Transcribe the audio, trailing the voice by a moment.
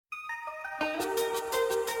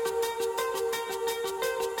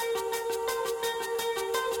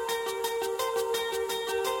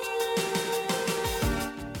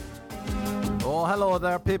Hello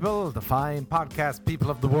there, people, the fine podcast people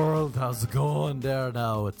of the world. How's it going there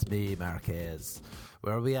now? It's me, Marquez.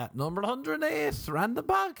 Where are we at? Number 108, Random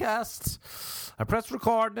Podcast. I pressed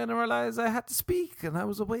record and then I realised I had to speak and I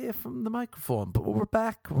was away from the microphone. But we're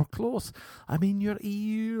back, we're close. I'm in your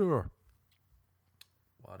ear.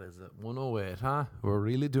 What is it? 108, huh? We're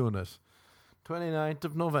really doing it. 29th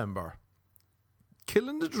of November.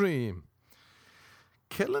 Killing the dream.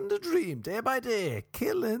 Killing the dream, day by day,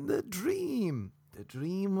 killing the dream. The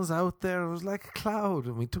dream was out there, it was like a cloud,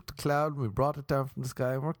 and we took the cloud and we brought it down from the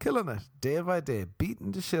sky and we're killing it, day by day,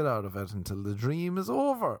 beating the shit out of it until the dream is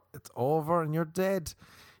over. It's over and you're dead.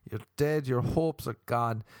 You're dead, your hopes are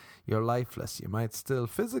gone, you're lifeless. You might still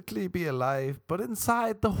physically be alive, but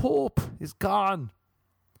inside the hope is gone.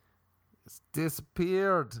 It's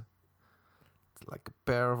disappeared. Like a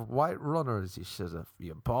pair of white runners.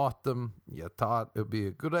 You bought them, you thought it would be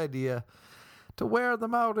a good idea to wear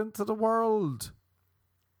them out into the world.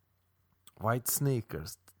 White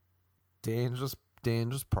sneakers, dangerous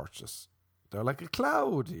purchase. They're like a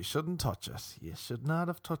cloud, you shouldn't touch it. You should not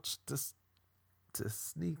have touched the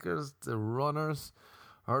sneakers, the runners,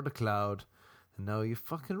 or the cloud. And now you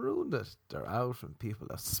fucking ruined it. They're out and people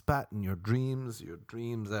have spat in your dreams. Your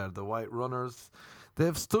dreams are the white runners.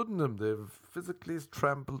 They've stood in them. They've physically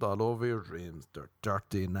trampled all over your dreams. They're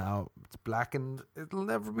dirty now. It's blackened. It'll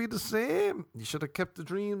never be the same. You should have kept the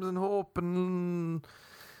dreams and hope and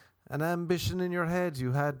an ambition in your head.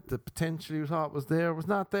 You had the potential you thought was there. Was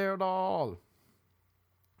not there at all.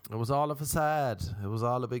 It was all a facade. It was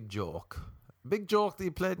all a big joke. A big joke that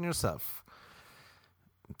you played in yourself.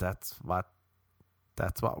 That's what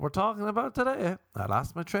we're talking about today. I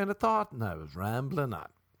lost my train of thought and I was rambling on.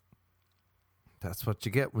 That's what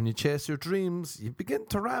you get when you chase your dreams. You begin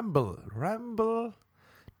to ramble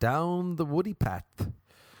down the woody path.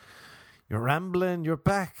 You're rambling, you're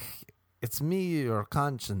back. It's me, your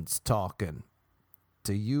conscience, talking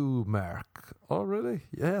to you, Mark. Oh, really?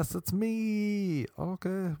 Yes, it's me.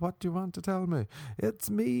 Okay, what do you want to tell me?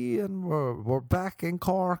 It's me, and we're back in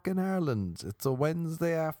Cork in Ireland. It's a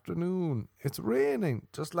Wednesday afternoon. It's raining,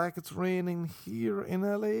 just like it's raining here in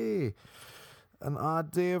LA. An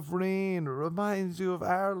odd day of rain reminds you of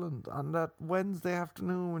Ireland on that Wednesday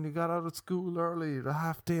afternoon when you got out of school early, the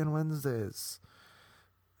half day on Wednesdays.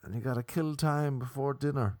 And you got to kill time before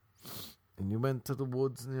dinner. And you went to the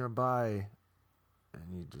woods nearby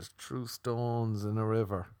and you just threw stones in a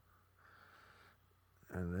river.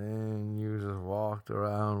 And then you just walked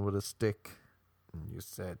around with a stick and you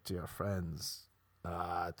said to your friends,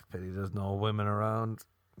 it's a pity there's no women around.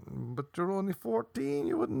 But you're only 14,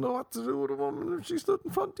 you wouldn't know what to do with a woman if she stood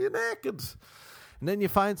in front of you naked. And then you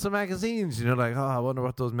find some magazines and you're like, I wonder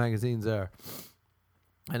what those magazines are.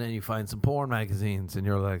 And then you find some porn magazines and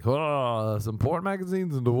you're like, some porn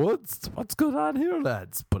magazines in the woods? What's going on here,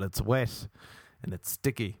 lads? But it's wet and it's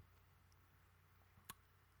sticky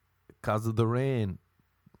because of the rain.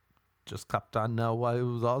 Just copped on now while it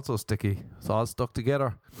was also sticky. It's all stuck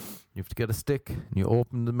together. You have to get a stick and you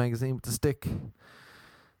open the magazine with the stick.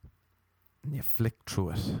 And you flick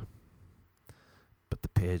through it. But the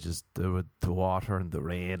pages, the water and the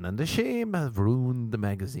rain and the shame have ruined the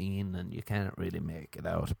magazine and you can't really make it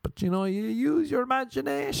out. But you use your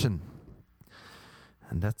imagination.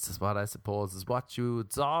 And that's what I suppose is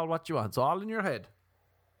it's all what you want. It's all in your head.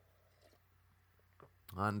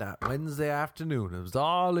 On that Wednesday afternoon, it was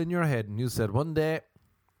all in your head. And you said, one day,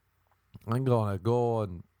 I'm going to go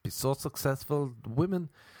and be so successful. Women,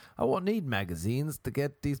 I won't need magazines to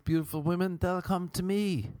get these beautiful women. They'll come to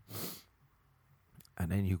me.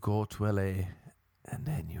 And then you go to LA and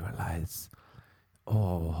then you realize,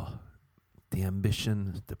 the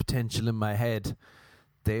ambition, the potential in my head,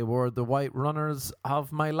 they were the white runners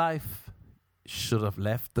of my life. Should have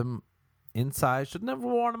left them inside. Should never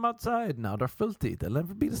worn them outside. Now they're filthy. They'll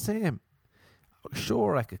never be the same.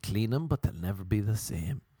 Sure, I could clean them, but they'll never be the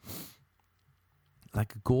same.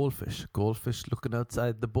 Like a goldfish looking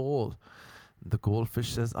outside the bowl. The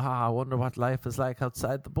goldfish says, I wonder what life is like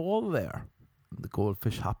outside the bowl there. And the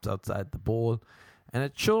goldfish hops outside the bowl and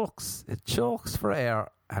it chokes for air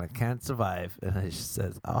and it can't survive. And it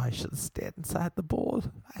says, I should have stayed inside the bowl.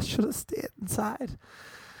 I should have stayed inside.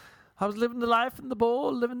 I was living the life in the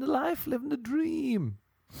bowl, living the dream.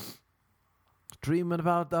 Dreaming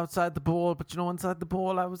about outside the bowl, but inside the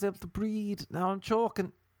bowl I was able to breathe. Now I'm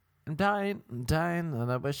choking. I'm dying,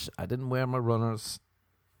 and I wish I didn't wear my runners.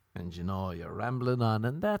 And you're rambling on,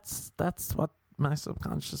 and that's what my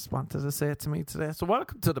subconscious wanted to say to me today. So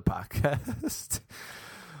welcome to the podcast.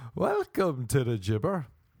 Welcome to the gibber.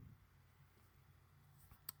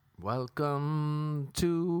 Welcome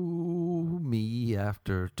to me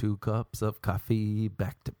after 2 cups of coffee,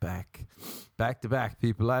 back to back,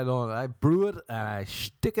 people. I brew it and I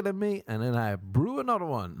stick it in me, and then I brew another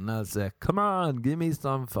one, and I'll say, "Come on, give me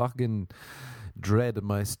some fucking dread in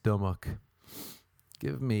my stomach.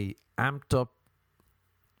 Give me amped up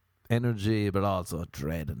energy, but also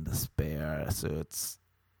dread and despair." So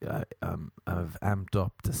I've amped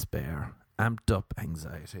up despair, amped up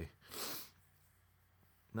anxiety.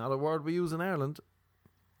 Not a word we use in Ireland.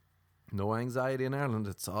 No anxiety in Ireland.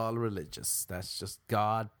 It's all religious. That's just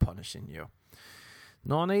God punishing you.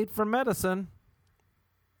 No need for medicine.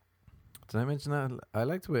 Did I mention that? I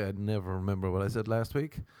like the way I never remember what I said last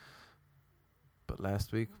week. But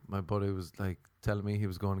last week, my buddy was like telling me he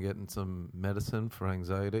was going to get in some medicine for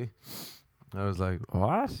anxiety. I was like,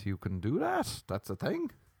 what? You can do that? That's a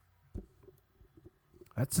thing?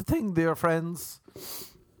 That's a thing, dear friends.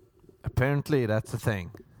 Apparently, that's a thing.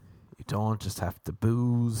 You don't just have to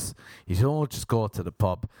booze. You don't just go to the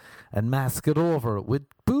pub and mask it over with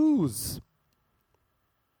booze.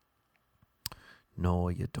 No,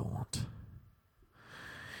 you don't.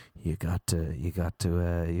 You can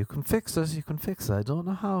fix it. You can fix it. I don't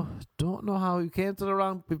know how. You came to the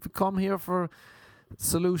wrong. If you come here for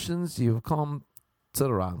solutions, you've come to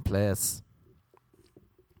the wrong place.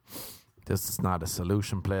 This is not a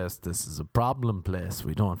solution place. This is a problem place.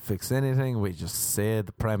 We don't fix anything. We just say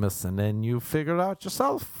the premise and then you figure it out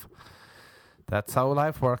yourself. That's how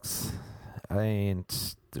life works. I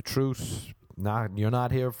ain't the truth. You're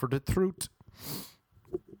not here for the truth.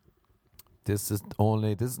 This is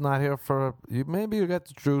not here for you. Maybe you get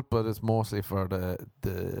the truth, but it's mostly for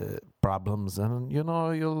the problems. And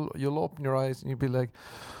you'll open your eyes and you'll be like,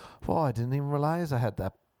 "Oh, I didn't even realize I had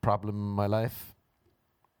that problem in my life.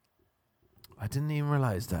 I didn't even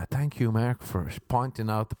realize that. Thank you, Mark, for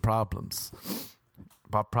pointing out the problems."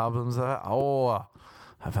 What problems?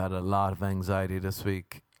 I've had a lot of anxiety this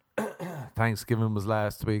week. Thanksgiving was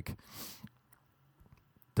last week.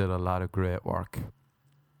 Did a lot of great work.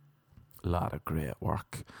 But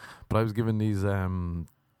I was given these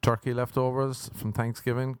turkey leftovers from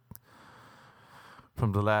Thanksgiving.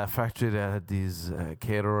 From the factory, they had these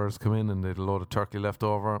caterers come in and they had a load of turkey left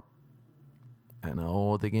over. And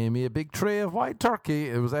they gave me a big tray of white turkey.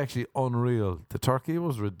 It was actually unreal. The turkey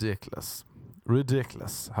was ridiculous.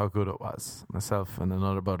 Ridiculous how good it was. Myself and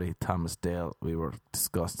another buddy, Thomas Dale, we were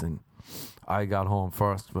disgusting. I got home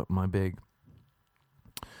first with my big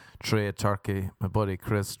tray of turkey. My buddy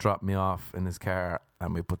Chris dropped me off in his car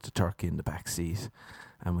and we put the turkey in the back seat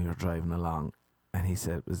and we were driving along. And he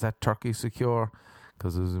said, "Is that turkey secure?"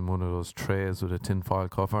 Because it was in one of those trays with a tinfoil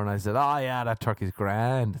cover. And I said, "Oh yeah, that turkey's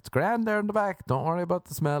grand. It's grand there in the back. Don't worry about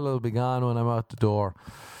the smell. It'll be gone when I'm out the door."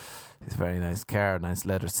 It's a very nice car, nice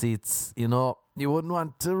leather seats. You wouldn't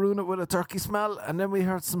want to ruin it with a turkey smell. And then we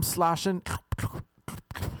heard some sloshing.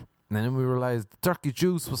 And then we realised the turkey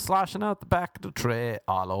juice was sloshing out the back of the tray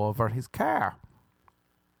all over his car.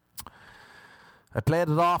 I played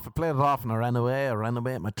it off and I ran away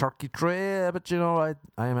at my turkey tray. But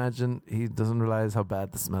I imagine he doesn't realise how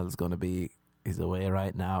bad the smell is going to be. He's away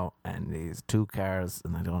right now and he's 2 cars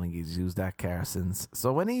and I don't think he's used that car since.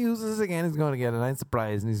 So when he uses it again, he's going to get a nice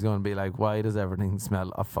surprise and he's going to be like, "Why does everything smell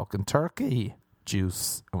of fucking turkey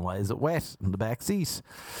juice? And why is it wet in the back seat?"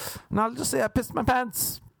 And I'll just say I pissed my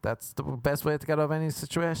pants. That's the best way to get out of any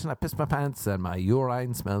situation. I pissed my pants and my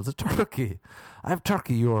urine smells of turkey. I have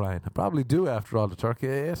turkey urine. I probably do after all the turkey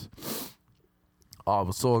I ate. Oh, it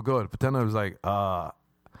was so good. But then I was like, I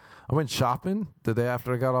went shopping the day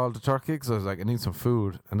after I got all the turkey because I was like, I need some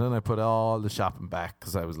food. And then I put all the shopping back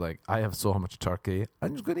because I was like, I have so much turkey.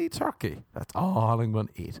 I'm just going to eat turkey. That's all I'm going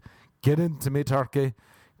to eat. Get into me, turkey.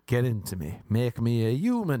 Get into me. Make me a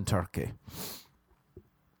human turkey.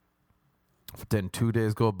 But then 2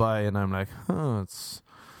 days go by and I'm like, it's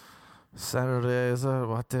Saturday, is it?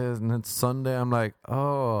 What day is it? And it's Sunday. I'm like,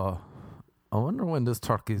 I wonder when this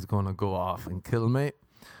turkey is going to go off and kill me.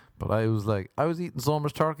 But I was eating so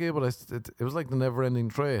much turkey, but it was like the never-ending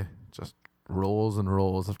tray. Just rows and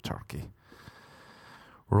rows of turkey.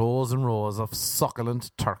 Rows and rows of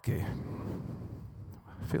succulent turkey.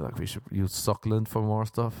 I feel like we should use succulent for more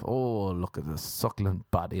stuff. Oh, look at this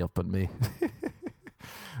succulent body up on me.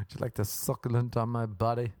 Would you like the succulent on my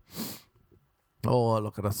body? Oh,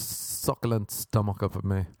 look at a succulent stomach up at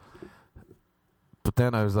me. But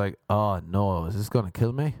then I was like, oh no, is this going to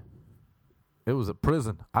kill me? It was a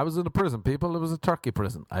prison. I was in a prison, people. It was a turkey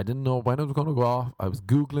prison. I didn't know when it was going to go off. I was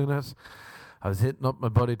Googling it. I was hitting up my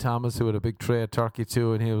buddy Thomas, who had a big tray of turkey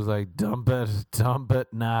too, and he was like, dump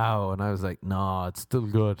it now. And I was like, no, it's still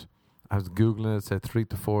good. I was Googling it, it said 3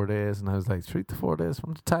 to 4 days, and I was like, 3 to 4 days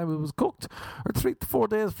from the time it was cooked, or 3 to 4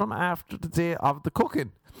 days from after the day of the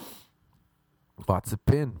cooking? What's it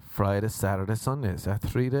been? Friday, Saturday, Sunday. Is that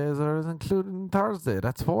 3 days, or is it including Thursday?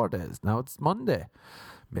 That's 4 days. Now it's Monday.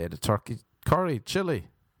 Made a turkey curry, chili.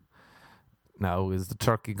 Now is the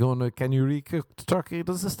turkey going to, can you recook the turkey?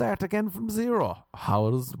 Does it start again from zero? How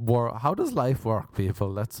does life work,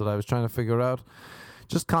 people? That's what I was trying to figure out.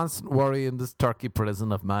 Just constant worry in this turkey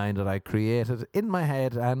prison of mine that I created in my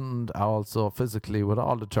head, and also physically with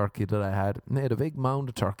all the turkey that I had. Made a big mound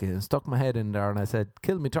of turkey and stuck my head in there, and I said,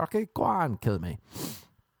 kill me, turkey, go on, kill me.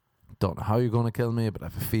 Don't know how you're going to kill me, but I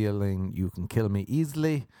have a feeling you can kill me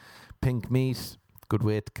easily. Pink meat, good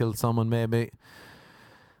way to kill someone maybe.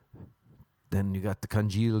 Then you got the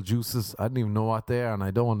congealed juices. I don't even know what they are, and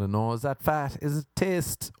I don't want to know. Is that fat? Is it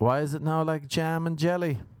taste? Why is it now like jam and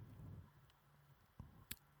jelly?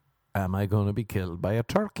 Am I going to be killed by a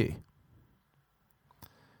turkey?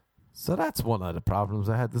 So that's one of the problems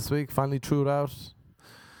I had this week. Finally threw it out.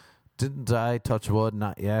 Didn't die, touch wood,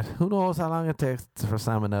 not yet. Who knows how long it takes for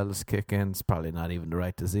salmonella to kick in. It's probably not even the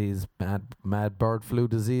right disease. Mad bird flu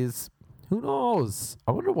disease. Who knows?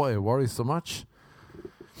 I wonder why I worry so much.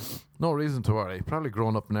 No reason to worry. Probably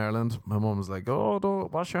grown up in Ireland. My mum was like, oh, don't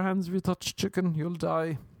wash your hands if you touch chicken, you'll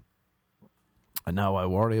die. And now I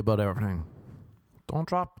worry about everything. Don't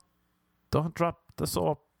drop the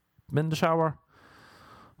soap in the shower,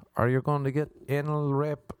 or you're going to get anal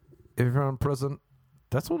rape if you're in prison.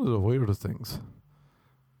 That's one of the weirdest things.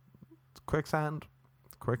 Quicksand's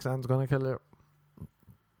going to kill you.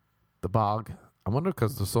 The bog. I wonder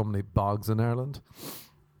because there's so many bogs in Ireland.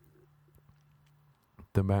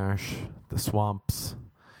 The marsh, the swamps.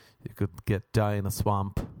 You could die in a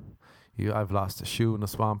swamp. I've lost a shoe in a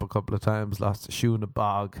swamp a couple of times. Lost a shoe in a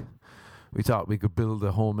bog. We thought we could build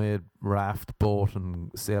a homemade raft boat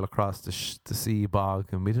and sail across the sea bog,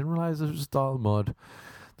 and we didn't realize it was just all mud.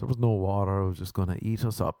 There was no water. It was just going to eat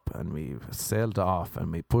us up, and we sailed off,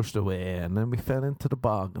 and we pushed away, and then we fell into the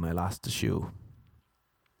bog, and I lost the shoe.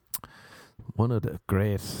 One of the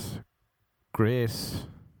great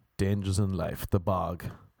dangers in life, the bog.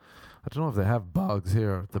 I don't know if they have bogs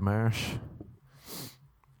here, the marsh.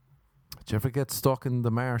 Did you ever get stuck in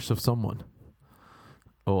the marsh of someone?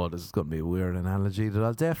 Oh, this is going to be a weird analogy that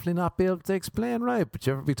I'll definitely not be able to explain right. But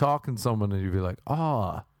you ever be talking to someone and you'd be like,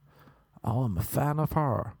 oh, I'm a fan of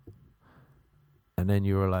her. And then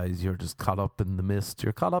you realize you're just caught up in the mist.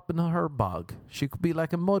 You're caught up in her bog. She could be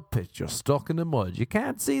like a mud pit. You're stuck in the mud. You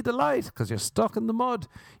can't see the light because you're stuck in the mud.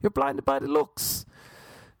 You're blinded by the looks.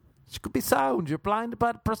 She could be sound. You're blinded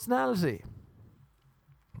by the personality.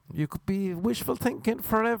 You could be wishful thinking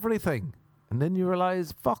for everything. And then you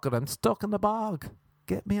realize, fuck it, I'm stuck in the bog.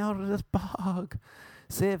 Get me out of this bog.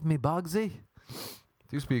 Save me, Bogsy.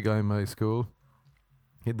 There used to be a guy in my school.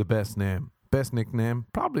 He had the best name. Best nickname.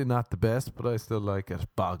 Probably not the best, but I still like it.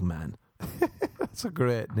 Bogman. That's a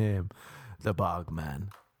great name. The Bogman.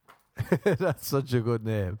 That's such a good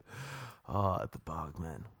name. Oh, the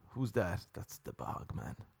Bogman. Who's that? That's the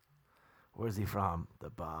Bogman. Where's he from? The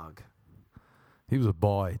Bog. He was a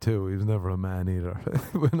boy too. He was never a man either.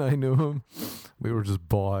 When I knew him, we were just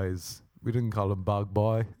boys. We didn't call him Bog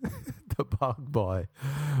Boy. The Bog Boy.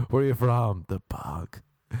 Where are you from? The Bog.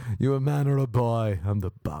 You a man or a boy? I'm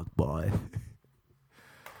the Bog Boy.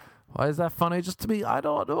 Why is that funny? Just to me, I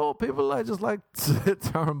don't know. People, I just like the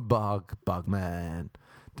term Bogman.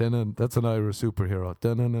 That's an Irish superhero.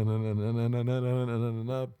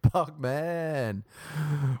 Bogman.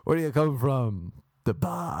 Where do you come from? The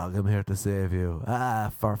bog. I'm here to save you.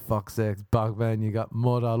 For fuck's sake, Bogman, you got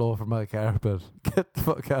mud all over my carpet. Get the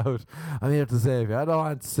fuck out. I'm here to save you. I don't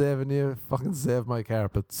want saving you. Fucking save my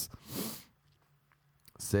carpets.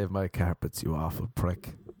 Save my carpets, you awful prick.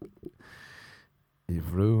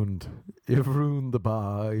 You've ruined the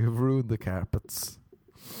bog. You've ruined the carpets.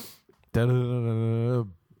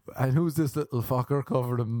 And who's this little fucker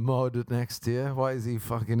covered in mud next to you? Why is he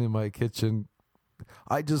fucking in my kitchen?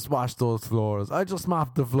 I just washed those floors. I just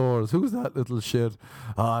mopped the floors. Who's that little shit?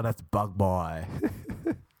 Oh, that's Bog Boy.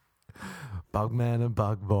 Bogman and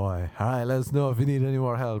Bog Boy. Alright, let us know if you need any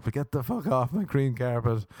more help. But get the fuck off my green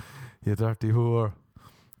carpet, you dirty whore.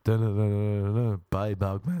 Bye,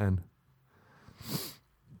 Bogman.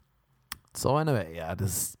 So anyway, yeah,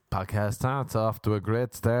 this podcast starts off to a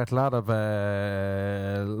great start. A lot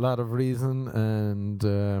of reason and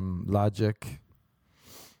logic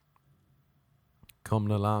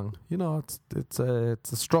coming along. You know, it's a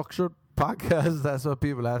structured podcast. That's what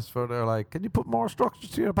people ask for. They're like, "Can you put more structure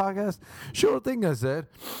to your podcast?" Sure thing, I said.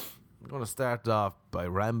 I'm going to start off by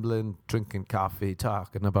rambling, drinking coffee,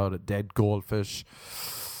 talking about a dead goldfish,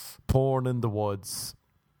 Porn in the Woods.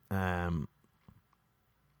 And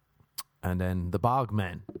then The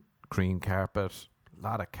Bogmen. Green carpet. A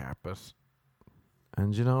lot of carpet.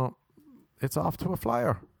 And, you know, it's off to a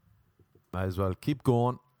flyer. Might as well keep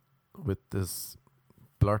going with this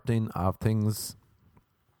blurting of things.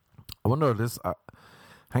 I wonder if this...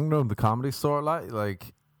 hanging around the Comedy Store a lot,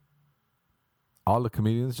 like... all the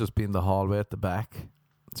comedians just be in the hallway at the back.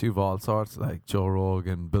 So you've all sorts, like Joe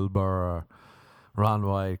Rogan, Bill Burr, Ron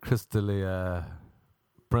White, Chris D'Elia,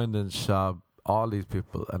 Brendan Schaub, all these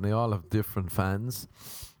people, and they all have different fans.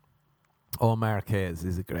 Oh, Marquez,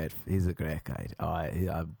 he's a great guy. Oh, I'm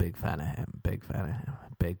a big fan of him. Big fan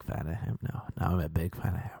of him now. Now I'm a big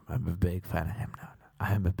fan of him. I'm a big fan of him now.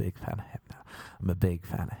 I'm a big fan of him now. I'm a big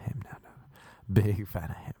fan of him now. Big fan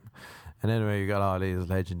of him. And anyway, you got all these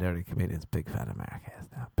legendary comedians. Big fan of Marquez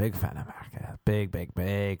now. Big fan of Marquez.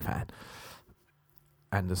 Big fan.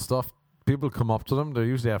 And the stuff, people come up to them. They're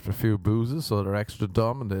usually after a few boozes, so they're extra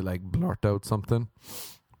dumb, and they like blurt out something.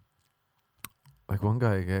 Like one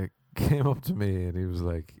guy came up to me, and he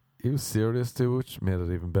was serious too, which made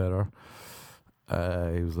it even better.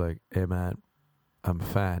 He was like, "Hey man, I'm a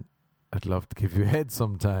fan. I'd love to give you a head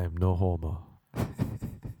sometime. No homo."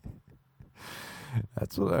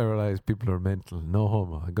 That's what I realised. People are mental. No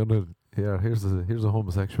homo. Here's a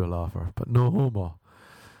homosexual offer, but no homo.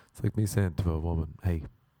 It's like me saying to a woman, "Hey,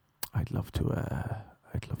 I'd love to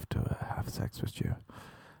have sex with you,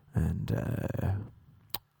 and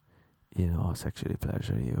sexually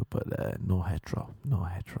pleasure you, but no hetero.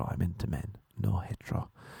 I'm into men. No hetero.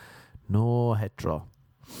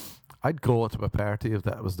 I'd go to a party if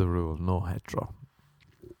that was the rule. No hetero,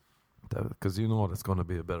 because you know it's going to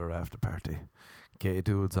be a better after party. Gay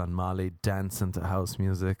dudes on Molly dancing to house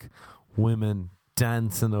music, women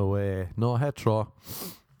dancing away. No hetero.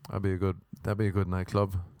 That'd be a good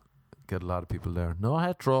nightclub. Get a lot of people there. No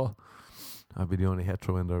hetero. I'd be the only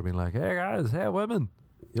hetero in there being like, "Hey guys, hey women,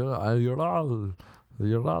 you're all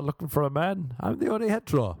looking for a man. I'm the only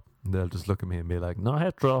hetero." And they'll just look at me and be like, "No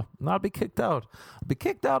hetero." And I'll be kicked out. I'll be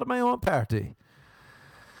kicked out of my own party.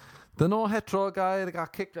 The no hetero guy that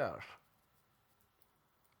got kicked out.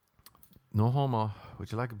 No homo. Would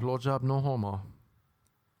you like a blowjob? No homo.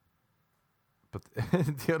 But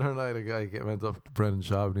the other night, a guy went up to Brendan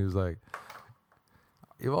Schaub and he was like,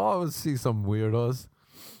 "You always see some weirdos."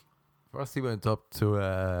 First, he went up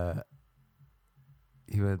to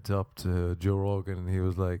Joe Rogan and he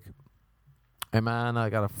was like, "Hey man, I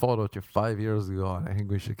got a photo with you 5 years ago, and I think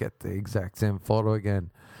we should get the exact same photo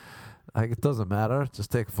again. Like, it doesn't matter, just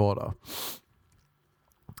take a photo."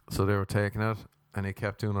 So they were taking it. And he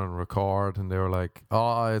kept doing it on record, and they were like,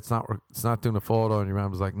 "Oh, it's not doing a photo." And your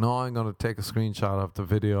man was like, "No, I'm going to take a screenshot of the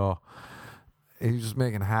video." He was just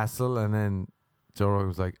making a hassle, and then Joe Rogan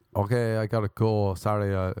was like, "Okay, I got to go. Sorry,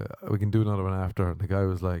 we can do another one after." And the guy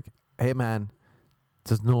was like, "Hey man,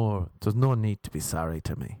 there's no need to be sorry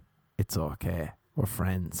to me. It's okay. We're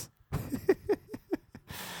friends."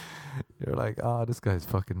 You're like, "Oh, this guy's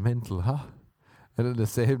fucking mental, huh?" And then the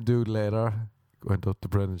same dude later went up to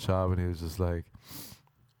Brendan Schaub and he was just like,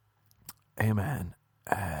 "Hey man,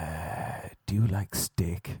 do you like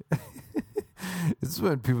steak?" This is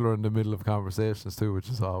when people are in the middle of conversations too, which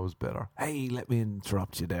is always better. "Hey, let me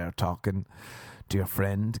interrupt you there talking to your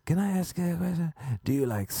friend. Can I ask you a question? Do you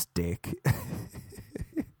like steak?"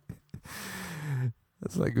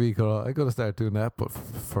 That's like me. I gotta start doing that, but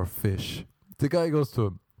for fish. The guy goes to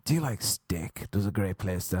him, "Do you like steak? There's a great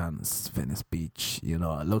place down Venice Beach. You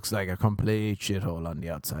know, it looks like a complete shithole on the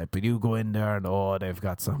outside, but you go in there and they've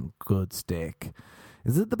got some good steak.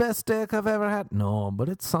 Is it the best steak I've ever had? No, but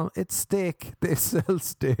it's steak. They sell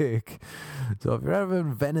steak. So if you're ever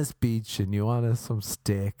in Venice Beach and you want some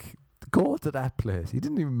steak, go to that place." He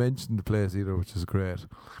didn't even mention the place either, which is great.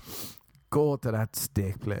 Go to that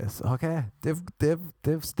steak place, okay?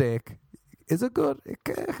 They've steak. Is it good?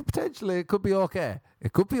 Potentially, it could be okay.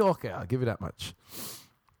 It could be okay. I'll give you that much.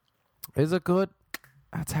 Is it good?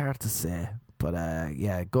 That's hard to say. But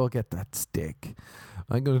yeah, go get that steak.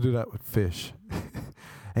 I'm going to do that with fish.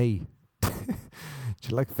 "Hey, do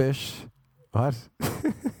you like fish?" "What?"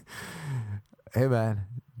 "Hey man,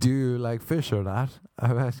 do you like fish or not?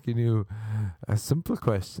 I'm asking you a simple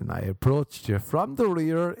question. I approached you from the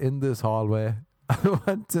rear in this hallway. I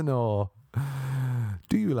want to know,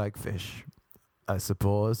 do you like fish?" "I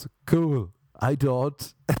suppose." "Cool. I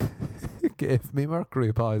don't." Gave me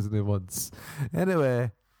mercury poisoning once.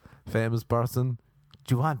 Anyway, famous person,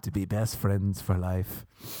 do you want to be best friends for life?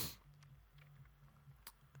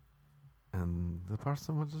 And the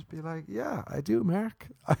person would just be like, "Yeah, I do, Mark.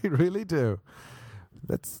 I really do.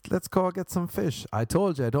 Let's go get some fish. I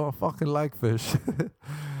told you I don't fucking like fish."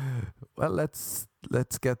 well, let's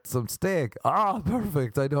get some steak. Ah,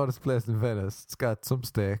 perfect. I know this place in Venice. It's got some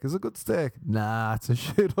steak. Is it good steak? Nah, it's a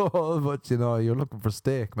shithole. But you're looking for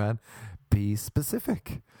steak, man. Be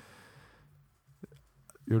specific.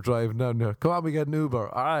 You're driving down there. Come on, we get an Uber.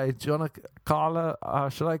 All right, do you want to call it?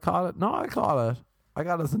 Should I call it? No, I call it. I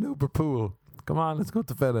got us an Uber pool. Come on, let's go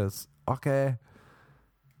to Venice. Okay.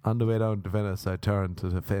 On the way down to Venice, I turned to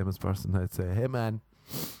the famous person. I'd say, hey, man,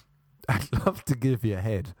 I'd love to give you a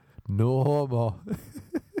head. No homo.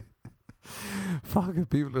 Fucking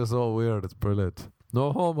people are so weird. It's brilliant.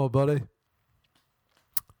 No homo, buddy.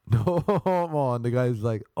 No homo. And the guy's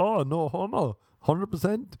like, oh, no homo.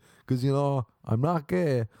 100%. Because, I'm not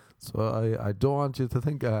gay. So I don't want you to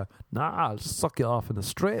think, nah, I'll just suck you off in a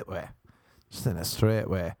straight way. Just in a straight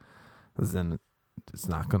way. Because then it's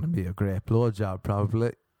not going to be a great blowjob,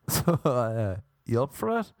 probably. So, you up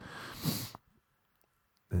for it?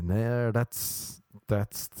 And there, that's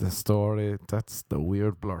the story. That's the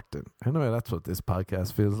weird blurting. Anyway, that's what this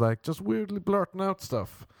podcast feels like. Just weirdly blurting out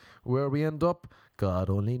stuff. Where we end up, God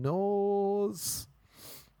only knows.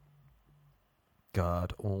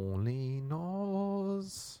 God only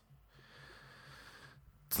knows.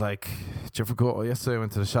 It's like, did you ever go? Yesterday I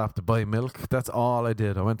went to the shop to buy milk. That's all I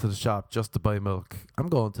did. I went to the shop just to buy milk. I'm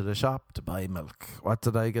going to the shop to buy milk. What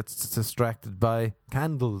did I get distracted by?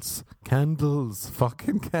 Candles. Candles.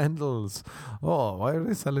 Fucking candles. Oh, why are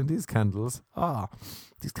they selling these candles?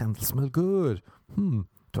 These candles smell good. Do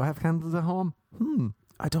I have candles at home?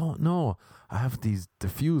 I don't know. I have these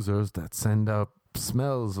diffusers that send out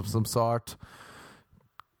smells of some sort.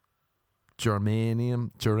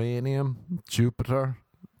 Geranium, Jupiter,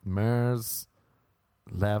 Mars,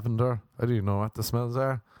 lavender. I don't even know what the smells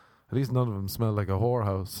are. At least none of them smell like a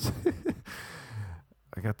whorehouse.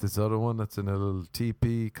 I got this other one that's in a little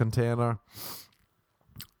TP container.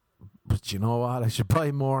 But you know what? I should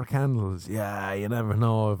buy more candles. Yeah, you never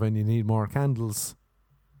know when you need more candles.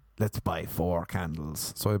 Let's buy 4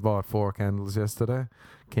 candles. So I bought 4 candles yesterday.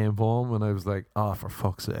 Came home and I was like, for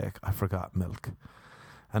fuck's sake, I forgot milk.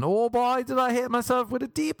 And oh boy, did I hate myself with a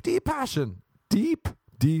deep, deep passion. Deep,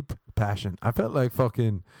 deep passion. I felt like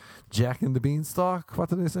fucking Jack in the Beanstalk.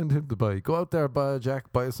 What did I send him to buy? Go out there,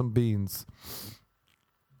 Jack, buy some beans.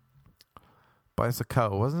 Buy us a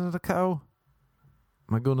cow. Wasn't it a cow?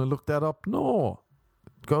 Am I going to look that up? No.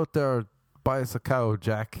 Go out there, buy us a cow,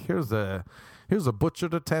 Jack. Here's a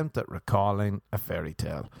butchered attempt at recalling a fairy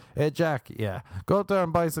tale. Hey, Jack, yeah. Go out there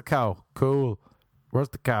and buy us a cow. Cool. Where's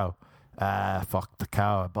the cow? Fuck the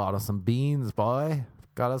cow. I bought us some beans, boy.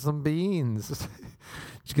 Got us some beans. Did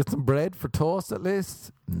you get some bread for toast at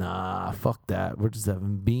least? Nah, fuck that. We're just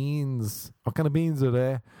having beans. What kind of beans are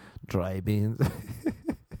they? Dry beans.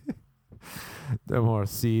 They're more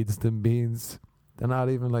seeds than beans. They're not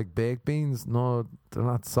even like baked beans. No, they're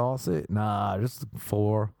not saucy. Nah, just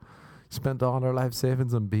 4. Spent all our life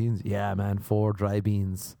savings on beans. Yeah, man, 4 dry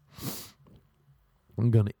beans.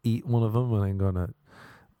 I'm gonna eat one of them and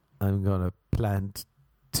I'm gonna plant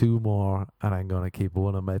 2 more and I'm gonna keep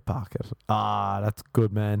one in my pocket. That's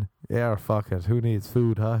good, man. Yeah, fuck it. Who needs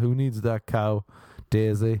food, huh? Who needs that cow?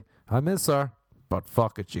 Daisy. I miss her. But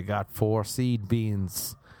fuck it, you got 4 seed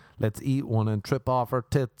beans. Let's eat one and trip off her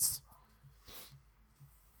tits.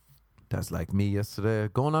 That's like me yesterday,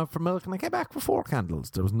 going out for milk, and I came back with 4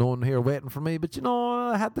 candles. There was no one here waiting for me, but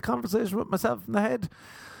I had the conversation with myself in the head.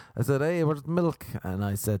 I said, hey, where's the milk? And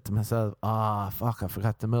I said to myself, fuck, I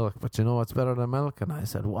forgot the milk. But you know what's better than milk? And I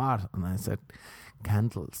said, what? And I said,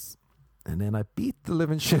 candles. And then I beat the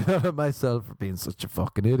living shit out of myself for being such a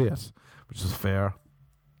fucking idiot, which is fair.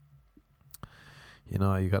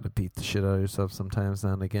 You got to beat the shit out of yourself sometimes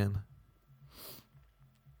now and again.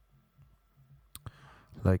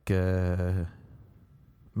 Like,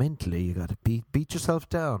 mentally, you got to beat yourself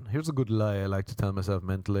down. Here's a good lie I like to tell myself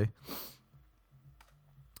mentally.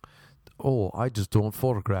 Oh, I just don't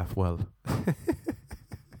photograph well. I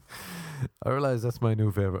realize that's my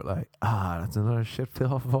new favourite lie. That's another shit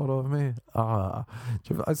photo of me. I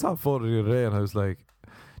saw a photo the other day and I was like,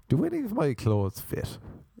 do any of my clothes fit?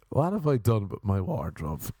 What have I done with my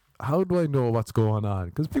wardrobe? How do I know what's going on?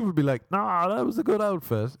 Because people would be like, that was a good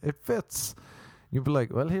outfit. It fits. You'd be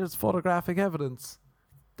like, well, here's photographic evidence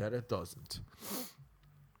that it doesn't.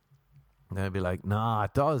 And I'd be like,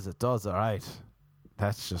 it does, all right.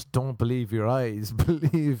 That's just, don't believe your eyes,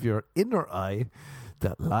 believe your inner eye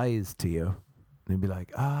that lies to you. And you'd be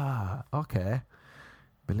like, okay.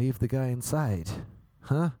 Believe the guy inside,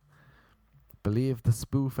 huh? Believe the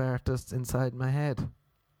spoof artist inside my head.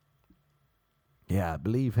 Yeah,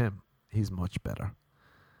 believe him. He's much better.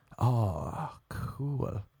 Oh,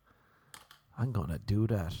 cool. I'm gonna do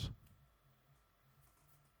that.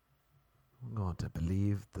 I'm going to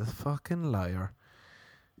believe the fucking liar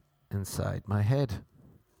inside my head.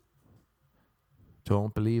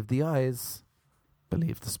 Don't believe the eyes,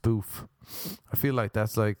 believe the spoof. I feel like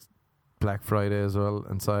that's like Black Friday as well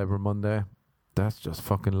and Cyber Monday. That's just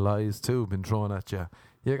fucking lies too been thrown at you.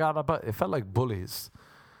 You gotta buy, it felt like bullies.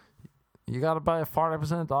 You gotta buy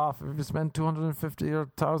 40% off. If you spend $250 or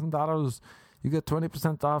 $1,000, you get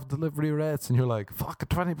 20% off delivery rates, and you're like, fuck,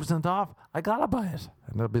 20% off? I gotta buy it.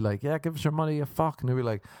 And they'll be like, yeah, give us your money, you fuck. And they'll be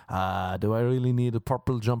like, do I really need a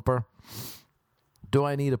purple jumper? Do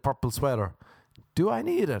I need a purple sweater? Do I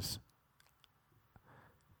need it?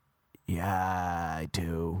 Yeah, I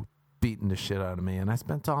do. Beating the shit out of me, and I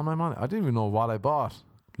spent all my money. I didn't even know what I bought.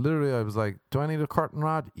 Literally, I was like, do I need a curtain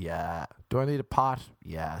rod? Yeah. Do I need a pot?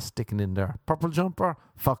 Yeah, sticking in there. Purple jumper?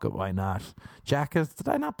 Fuck it, why not? Jackets? Did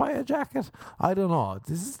I not buy a jacket? I don't know.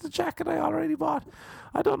 This is the jacket I already bought.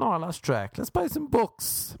 I don't know, I lost track. Let's buy some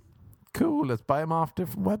books. Cool, let's buy them off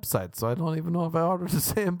different websites, so I don't even know if I ordered the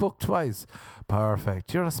same book twice.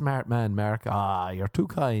 Perfect. You're a smart man, Mark. You're too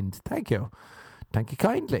kind. Thank you. Thank you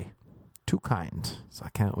kindly. Too kind. So I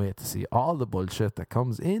can't wait to see all the bullshit that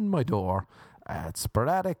comes in my door at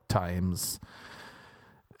sporadic times.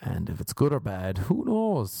 And if it's good or bad, who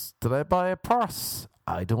knows? Did I buy a purse?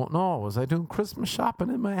 I don't know. Was I doing Christmas shopping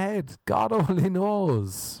in my head? God only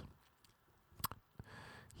knows.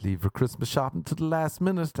 Leave your Christmas shopping to the last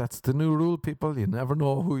minute. That's the new rule, people. You never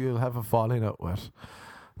know who you'll have a falling out with.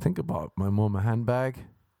 Think about my mum a handbag.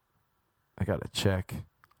 I gotta check.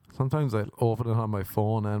 Sometimes I open it on my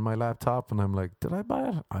phone and my laptop and I'm like, did I buy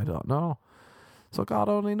it? I don't know. So God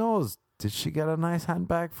only knows. Did she get a nice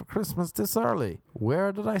handbag for Christmas this early?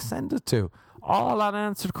 Where did I send it to? All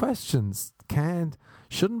unanswered questions.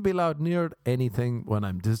 Shouldn't be allowed near anything when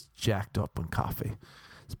I'm this jacked up on coffee.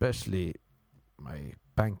 Especially my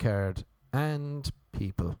bank card and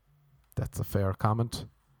people. That's a fair comment.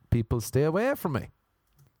 People stay away from me.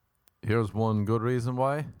 Here's one good reason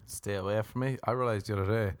why. Stay away from me. I realized the other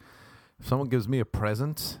day, if someone gives me a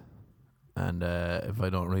present and if I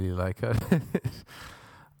don't really like it,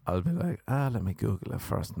 I'll be like, let me Google it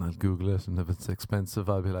first, and I'll Google it, and if it's expensive,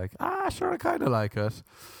 I'll be like, sure, I kind of like it.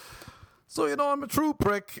 So, I'm a true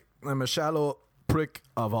prick. I'm a shallow prick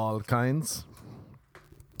of all kinds.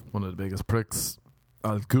 One of the biggest pricks.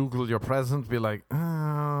 I'll Google your present, be like,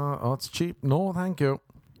 it's cheap. No, thank you.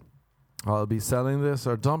 I'll be selling this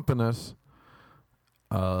or dumping it.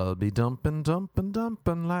 I'll be dumping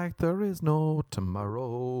like there is no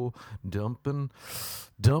tomorrow. Dumping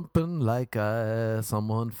like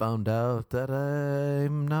someone found out that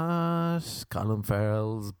I'm not Colin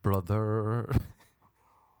Farrell's brother.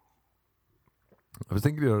 I was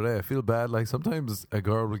thinking the other day, I feel bad. Like sometimes a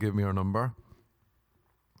girl will give me her number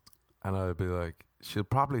and I'll be like, she'll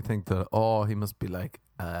probably think that, he must be like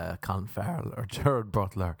Colin Farrell or Gerard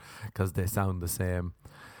Butler because they sound the same.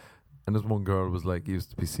 And this one girl was like, used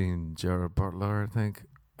to be seeing Gerard Butler, I think.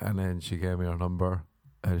 And then she gave me her number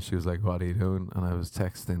and she was like, what are you doing? And I was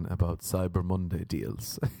texting about Cyber Monday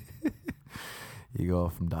deals. You go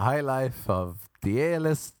from the high life of the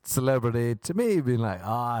A-list celebrity to me being like,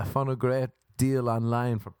 I found a great deal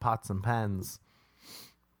online for pots and pans.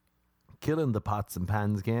 Killing the pots and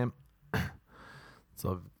pans game.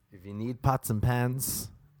 So if you need pots and pans,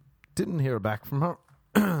 didn't hear back from her.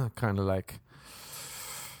 Kind of like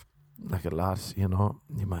a lot, you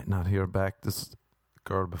might not hear back. This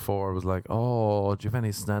girl before was like, do you have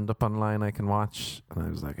any stand-up online I can watch? And I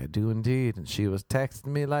was like, I do indeed. And she was texting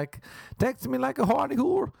me like a horny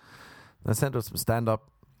whore. And I sent her some stand-up.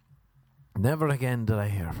 Never again did I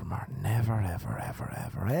hear from her. Never, ever, ever,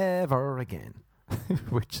 ever, ever again.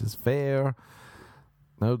 Which is fair.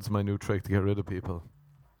 Now it's my new trick to get rid of people.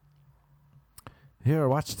 Here,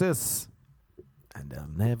 watch this. And they'll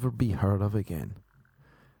never be heard of again.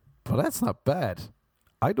 But that's not bad.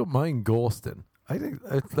 I don't mind ghosting. I think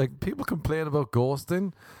like people complain about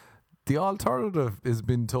ghosting. The alternative is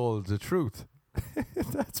being told the truth.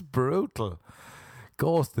 That's brutal.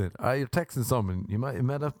 Ghosting. You're texting someone. You might have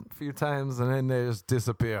met up a few times and then they just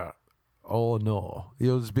disappear. Oh no.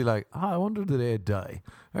 You'll just be like, I wonder did they die?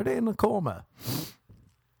 Are they in a coma?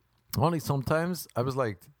 Only sometimes I was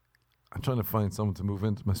like, I'm trying to find someone to move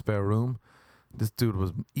into my spare room. This dude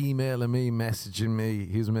was emailing me, messaging me.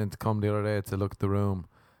 He was meant to come the other day to look at the room.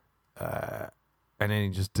 And then he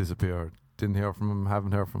just disappeared. Didn't hear from him.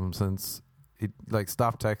 Haven't heard from him since. He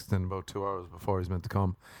stopped texting about 2 hours before he's meant to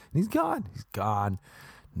come. And he's gone. He's gone.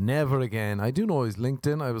 Never again. I do know his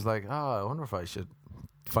LinkedIn. I was like, I wonder if I should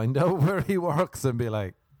find out where he works and be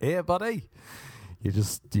like, hey, buddy. You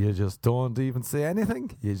just don't even say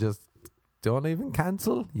anything. You just don't even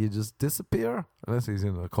cancel. You just disappear unless he's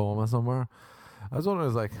in a coma somewhere. I was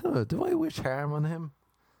wondering, do I wish harm on him?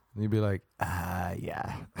 And you'd be like,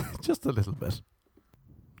 yeah, just a little bit.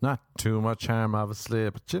 Not too much harm, obviously,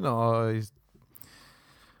 but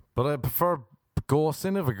but I prefer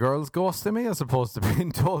ghosting if a girl's ghosting me as opposed to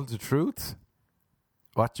being told the truth.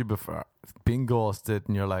 What you prefer? Being ghosted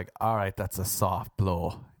and you're like, all right, that's a soft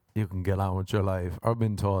blow. You can get on with your life. Or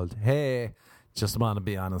being told, hey, just want to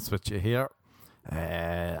be honest with you here.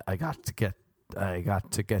 I got to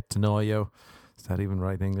get to know you. Is that even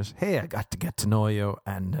right English? Hey, I got to get to know you,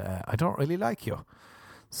 and I don't really like you.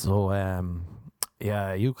 So,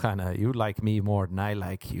 yeah, you like me more than I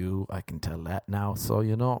like you. I can tell that now. So,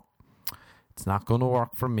 it's not going to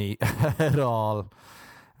work for me at all.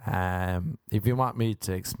 If you want me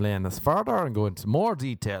to explain this further and go into more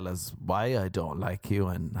detail as why I don't like you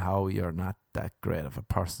and how you're not that great of a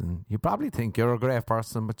person, you probably think you're a great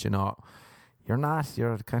person, but you're not.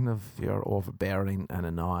 You're overbearing and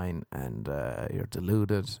annoying, and you're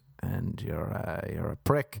deluded, and you're a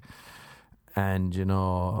prick. And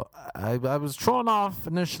I was thrown off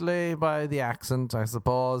initially by the accent, I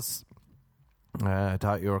suppose. I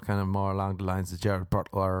thought you were kind of more along the lines of Jared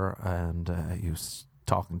Butler, and you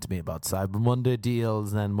talking to me about Cyber Monday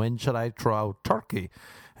deals and when should I throw out Turkey,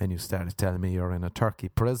 and you started telling me you're in a Turkey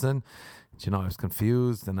prison. I was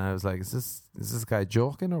confused, and I was like, is this guy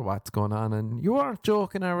joking or what's going on? And you weren't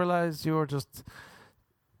joking. I realized you were just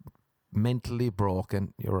mentally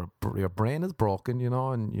broken. Your brain is broken,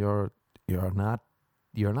 and you're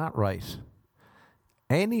not right.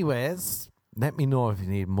 Anyways, let me know if you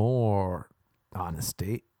need more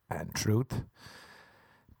honesty and truth.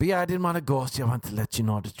 But yeah, I didn't want to ghost you. I want to let you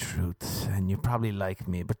know the truth, and you probably like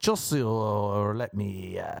me. But just so, let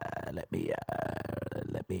me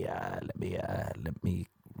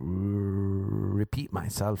repeat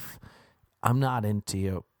myself. I'm not into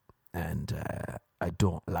you, and I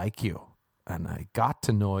don't like you, and I got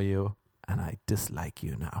to know you, and I dislike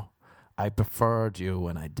you now. I preferred you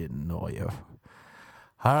when I didn't know you.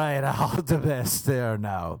 All right, all the best there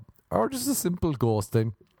now, or just a simple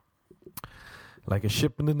ghosting. Like a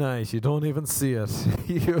ship in the night, you don't even see it.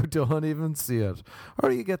 You don't even see it.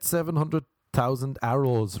 Or you get 700,000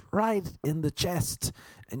 arrows right in the chest,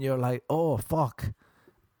 and you're like, oh, fuck.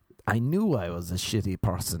 I knew I was a shitty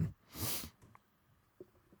person.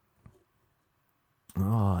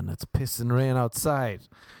 Oh, and it's pissing rain outside.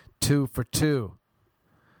 2 for 2.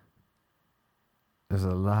 There's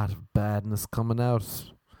a lot of badness coming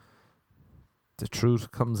out. The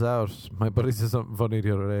truth comes out. My buddy said something funny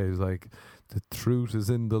the other day. He's like, the truth is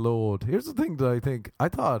in the load. Here's the thing that I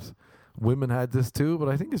thought women had this too, but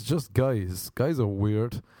I think it's just guys. Guys are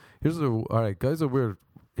weird. Guys are weird.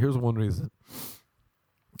 Here's one reason.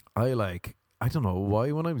 I don't know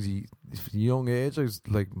why when I was young age, I was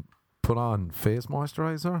like put on face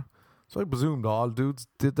moisturizer. So I presumed all dudes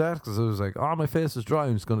did that because I was like, oh, my face is dry.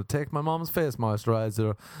 I'm just going to take my mom's face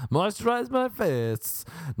moisturizer, moisturize my face.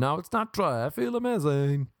 Now it's not dry. I feel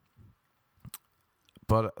amazing.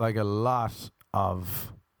 But like a lot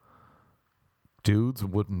of dudes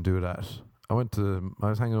wouldn't do that. I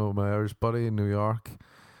was hanging out with my Irish buddy in New York,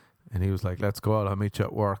 and he was like, let's go out, I'll meet you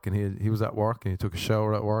at work. And he was at work, and he took a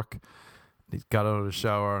shower at work. He got out of the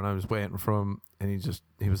shower, and I was waiting for him, and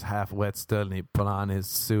he was half wet still, and he put on his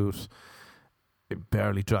suit. It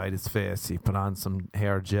barely dried his face. He put on some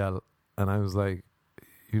hair gel, and I was like,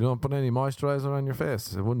 you don't put any moisturizer on your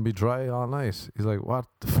face? It wouldn't be dry all night. He's like, what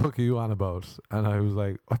the fuck are you on about? And I was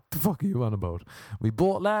like, what the fuck are you on about? We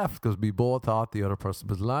both laughed because we both thought the other person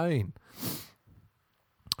was lying.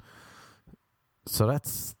 So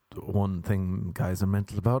that's one thing guys are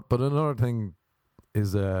mental about. But another thing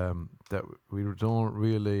is that we don't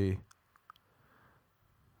really...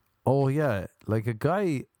 Oh, yeah. Like a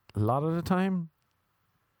guy, a lot of the time,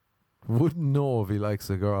 wouldn't know if he likes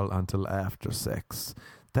a girl until after sex.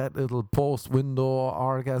 That little post-window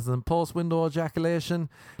orgasm, post-window ejaculation,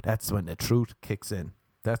 that's when the truth kicks in.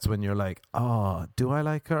 That's when you're like, oh, do I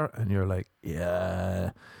like her? And you're like,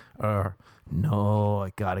 yeah. Or, no,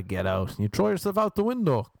 I gotta get out. And you throw yourself out the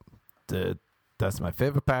window. That's my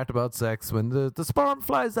favorite part about sex, when the sperm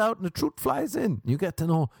flies out and the truth flies in. You get to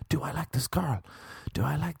know, do I like this girl? Do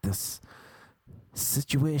I like this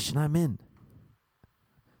situation I'm in?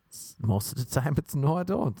 Most of the time it's no, I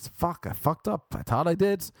don't. Fuck, I fucked up. I thought I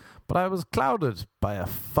did, but I was clouded by a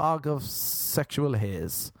fog of sexual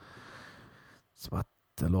haze. It's what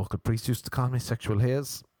the local priest used to call me, sexual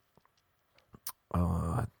haze.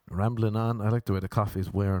 Rambling on. I like the way the coffee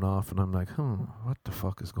is wearing off, and I'm like, what the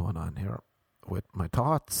fuck is going on here with my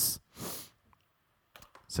thoughts?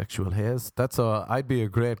 Sexual haze. That's I'd be a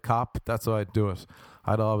great cop. That's how I'd do it.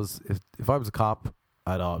 I'd always, if I was a cop,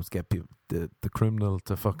 I'd always get people, the criminal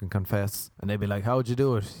to fucking confess, and they'd be like, "How'd you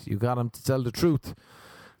do it? You got him to tell the truth."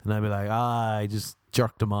 And I'd be like, I just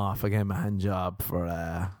jerked him off. I gave him a hand job for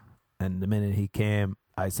and the minute he came,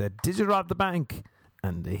 I said, "Did you rob the bank?"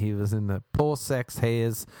 And he was in the post-sex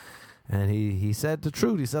haze, and he said the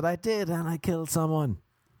truth. He said, "I did, and I killed someone."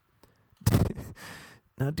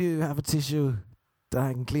 "Now, do you have a tissue that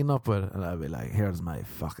I can clean up with?" And I'd be like, "Here's my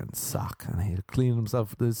fucking sock." And he'd clean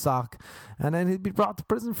himself with his sock, and then he'd be brought to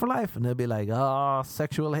prison for life. And they'd be like, "Oh,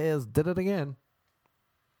 sexual haze did it again."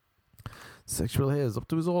 Sexual haze up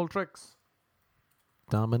to his old tricks,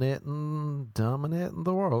 dominating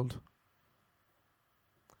the world.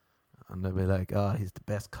 And they'd be like, "Oh, he's the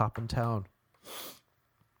best cop in town."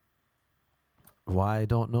 Why, I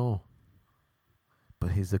don't know,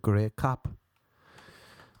 but he's a great cop.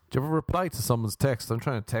 Do you ever reply to someone's text? I'm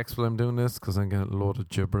trying to text while I'm doing this because I'm getting a load of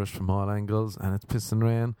gibberish from all angles, and it's pissing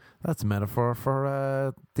rain. That's a metaphor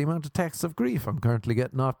for the amount of texts of grief I'm currently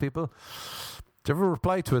getting off people. Do you ever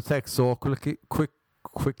reply to a text so quickly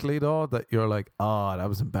though that you're like, "Oh, that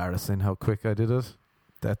was embarrassing how quick I did it.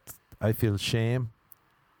 That I feel shame.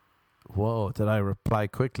 Whoa, did I reply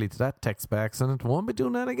quickly to that text by accident? Won't be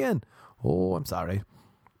doing that again. Oh, I'm sorry.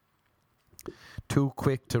 Too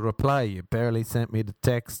quick to reply. You barely sent me the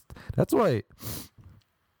text." That's why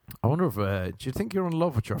I wonder if do you think you're in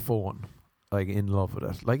love with your phone? Like, in love with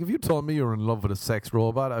it? Like, if you told me you're in love with a sex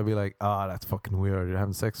robot, I'd be like, "Ah, that's fucking weird. You're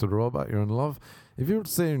having sex with a robot, you're in love." If you were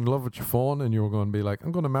saying in love with your phone and you were going to be like,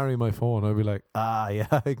 "I'm going to marry my phone," I'd be like, "Ah, yeah,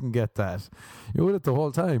 I can get that." You're with it the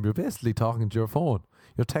whole time. You're basically talking to your phone.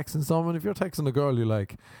 You're texting someone. If you're texting a girl, you're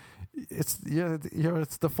like, it's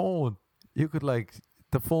the phone. You could, like,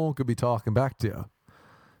 the phone could be talking back to you.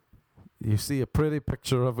 You see a pretty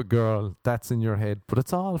picture of a girl that's in your head, but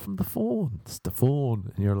it's all from the phone. It's the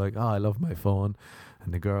phone. And you're like, "Oh, I love my phone."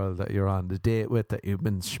 And the girl that you're on the date with, that you've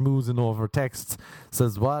been schmoozing over texts,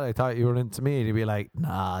 says, "What? I thought you were into me." And you'd be like,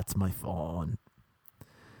 "Nah, it's my phone."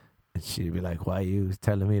 And she'd be like, "Why are you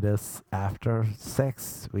telling me this after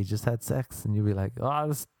sex? We just had sex." And you'd be like,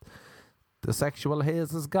 "Oh, the sexual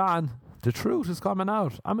haze is gone. The truth is coming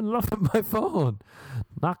out. I'm in love with my phone.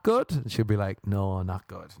 Not good." And she'd be like, "No, not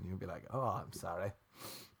good." And you'd be like, "Oh, I'm sorry.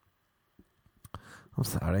 I'm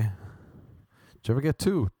sorry." Do you ever get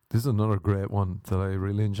two? This is another great one that I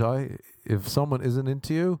really enjoy. If someone isn't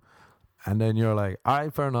into you, and then you're like, "All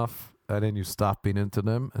right, fair enough," and then you stop being into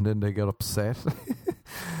them, and then they get upset.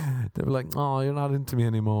 They'll be like, "Oh, you're not into me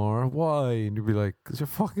anymore. Why?" And you'd be like, "Because you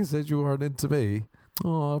fucking said you weren't into me."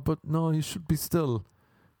 "Oh, but no, you should be still."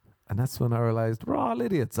 And that's when I realized we're all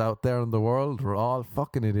idiots out there in the world. We're all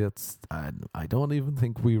fucking idiots. And I don't even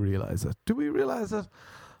think we realize it. Do we realize it?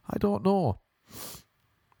 I don't know.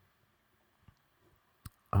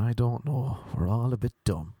 I don't know. We're all a bit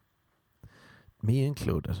dumb. Me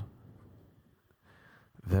included.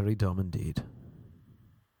 Very dumb indeed.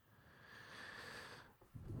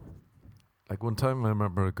 Like, one time I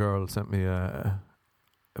remember a girl sent me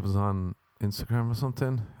it was on Instagram or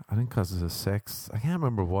something. I think because of sex. I can't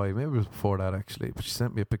remember why. Maybe it was before that, actually. But she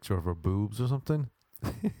sent me a picture of her boobs or something.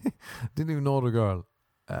 Didn't even know the girl.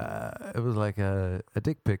 It was like a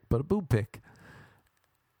dick pic, but a boob pic.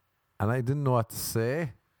 And I didn't know what to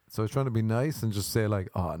say. So I was trying to be nice and just say, like,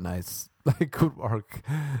 "Oh, nice. Like, good work.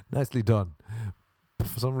 Nicely done." But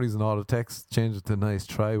for some reason, all the text changed to "nice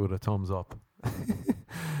try" with a thumbs up.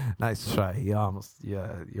 Nice try. You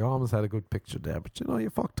almost had a good picture there, but you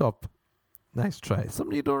fucked up. Nice try.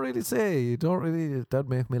 Something you don't really say. That'd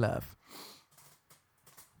make me laugh.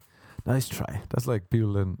 Nice try. That's like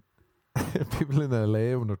people in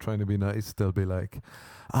LA when they're trying to be nice. They'll be like,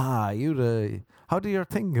 "Ah, how did your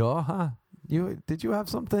thing go, huh? Did you have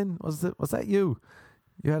something? Was that you?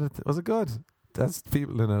 You had it? Was it good?" That's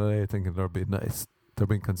people in LA thinking they're being nice. They're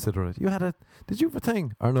being considerate. Did you have a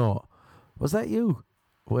thing or no? Was that you?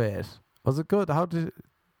 Wait, was it good? How did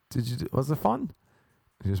you? Was it fun?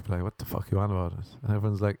 You just be like, "What the fuck you on about it?" And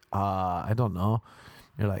everyone's like, I don't know."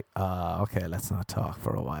 You're like, okay, let's not talk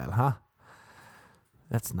for a while, huh?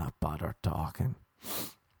 Let's not bother talking.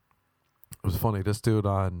 It was funny, this dude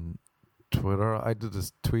on Twitter, I did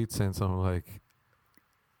this tweet saying something like,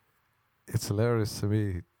 "It's hilarious to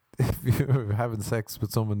me if you're having sex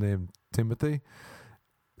with someone named Timothy,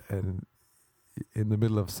 and in the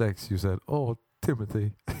middle of sex you said, 'Oh,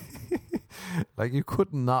 Timothy.'" Like, you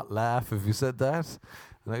could not laugh if you said that.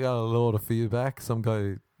 And I got a load of feedback. Some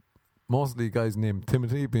guy, mostly guys named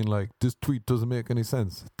Timothy, being like, "This tweet doesn't make any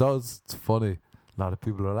sense." It does. It's funny. A lot of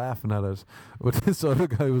people are laughing at it. But this other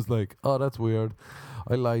guy was like, "Oh, that's weird.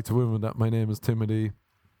 I lie to women that my name is Timothy.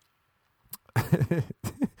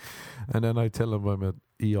 And then I tell him I'm an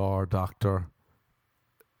ER doctor.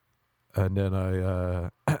 And then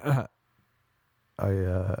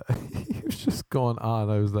he was just going on.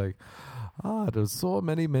 I was like, there's so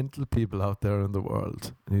many mental people out there in the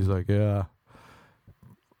world. And he's like, yeah.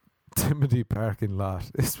 Timothy parking lot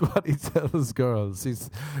is what he tells girls. This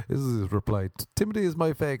is his reply. Timothy is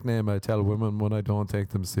my fake name I tell women when I don't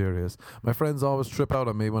take them serious. My friends always trip out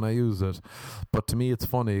on me when I use it. But to me it's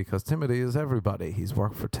funny because Timothy is everybody. He's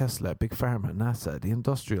worked for Tesla, Big Pharma, NASA, the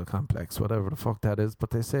industrial complex, whatever the fuck that is,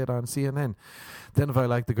 but they say it on CNN. Then if I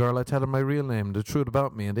like the girl, I tell them my real name, the truth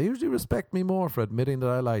about me, and they usually respect me more for admitting that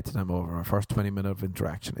I lied to them over our first 20 minutes of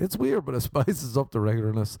interaction. It's weird, but it spices up the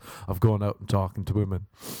regularness of going out and talking to women.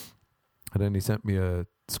 And then he sent me a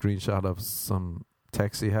screenshot of some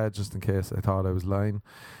text he had just in case I thought I was lying.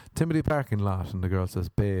 Timothy parking lot. And the girl says,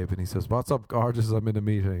 babe. And he says, what's up, gorgeous? I'm in a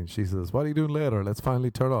meeting. And she says, what are you doing later? Let's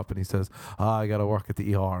finally turn up. And he says, I got to work at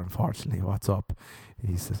the ER, unfortunately. What's up?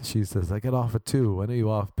 She says, I get off at 2. When are you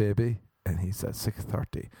off, baby? And he says,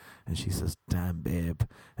 6:30. And she says, damn, babe.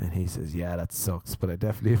 And he says, yeah, that sucks. But I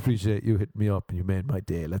definitely appreciate you hitting me up and you made my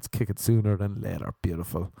day. Let's kick it sooner than later.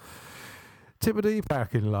 Beautiful. Timothy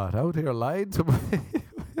parking lot out here lying to me.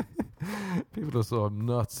 People are so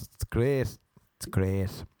nuts. It's great. It's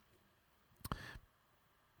great.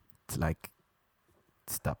 It's like,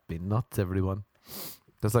 stop being nuts, everyone.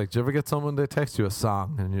 It's like, do you ever get someone, they text you a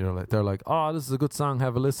song and they're like, oh, this is a good song,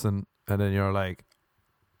 have a listen. And then you're like,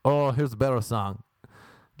 oh, here's a better song.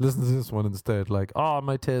 Listen to this one instead. Like, oh,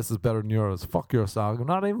 my taste is better than yours. Fuck your song. I'm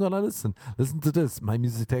not even going to listen. Listen to this. My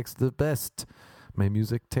music taste is the best. My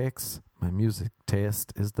music taste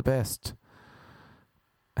is the best.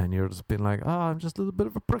 And you're just being like, I'm just a little bit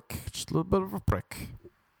of a prick. Just a little bit of a prick.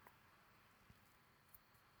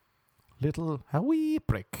 A wee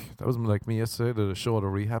prick. That was like me yesterday. Did a show at a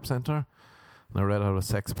rehab centre. And I read out a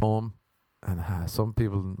sex poem. And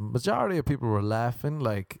majority of people were laughing,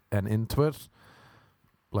 and into it.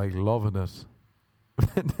 Like, loving it.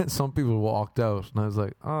 And then some people walked out. And I was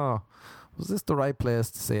like, was this the right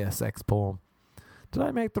place to say a sex poem? Did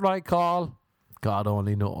I make the right call? God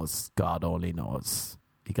only knows. God only knows.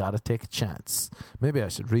 You gotta take a chance. Maybe I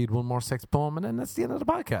should read one more sex poem and then that's the end of the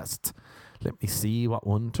podcast. Let me see what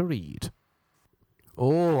one to read.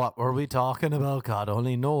 Oh, what were we talking about? God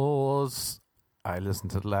only knows. I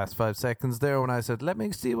listened to the last 5 seconds there when I said, let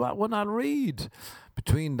me see what one I'll read.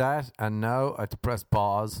 Between that and now, I had to press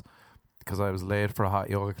pause because I was late for a hot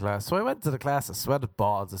yoga class. So I went to the class, I sweated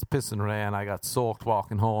balls, it's pissing rain, I got soaked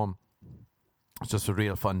walking home. It's just a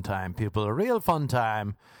real fun time, people. A real fun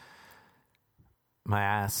time. My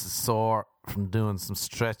ass is sore from doing some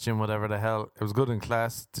stretching, whatever the hell. It was good in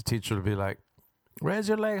class. The teacher would be like, raise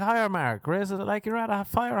your leg higher, Mark. Raise it like you're at a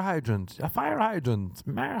fire hydrant. A fire hydrant.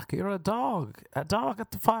 Mark, you're a dog. A dog at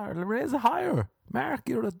the fire. Raise it higher. Mark,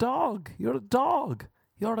 you're a dog. You're a dog.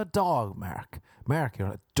 You're a dog, Mark. Mark, you're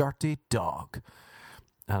a dirty dog.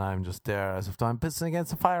 And I'm just there as if I'm pissing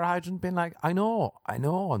against a fire hydrant being like, I know,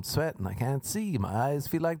 I'm sweating, I can't see, my eyes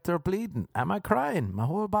feel like they're bleeding. Am I crying? My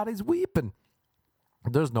whole body's weeping.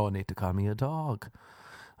 There's no need to call me a dog.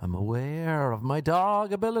 I'm aware of my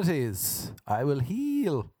dog abilities. I will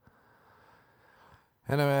heal.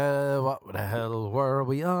 Anyway, what the hell were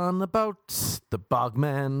we on about? The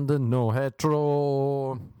Bogman, the no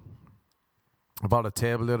hetero. I bought a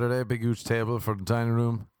table the other day, big huge table for the dining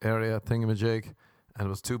room area, thingamajig. And it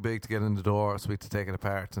was too big to get in the door, so we had to take it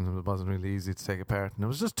apart, and it wasn't really easy to take apart. And it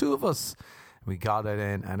was just 2 of us. We got it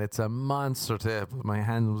in, and it's a monster table. My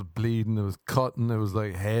hand was bleeding, it was cutting, it was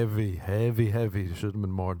like heavy. There should have been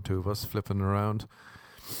more than 2 of us flipping around.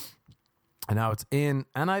 And now it's in,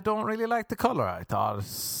 and I don't really like the colour. I thought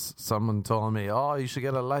someone told me, you should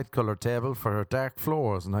get a light colour table for dark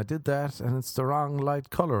floors. And I did that, and it's the wrong light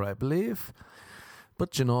colour, I believe.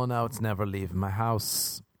 But now it's never leaving my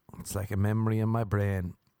house. It's like a memory in my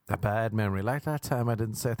brain. A bad memory. Like that time I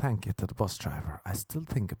didn't say thank you to the bus driver. I still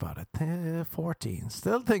think about it. 14.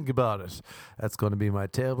 Still think about it. That's going to be my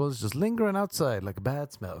table. It's just lingering outside like a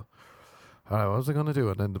bad smell. All right, what was I going to do?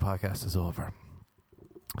 And then the podcast is over.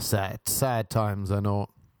 Sad times, I know.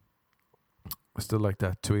 I still like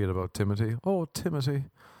that tweet about Timothy. Oh, Timothy.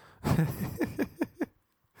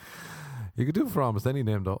 You could do it for almost any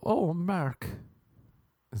name, though. Oh, Mark.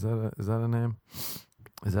 Is that a name?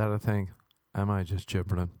 Is that a thing? Am I just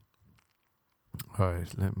gibbering? All right,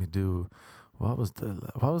 let me do. What was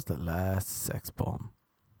the last sex poem?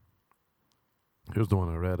 Here's the one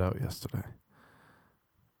I read out yesterday.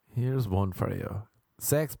 Here's one for you.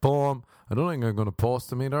 Sex poem. I don't think I'm going to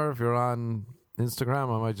post them either. If you're on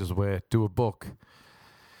Instagram, I might just wait. Do a book.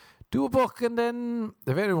 do a book, and then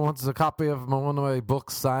if anyone wants a copy of one of my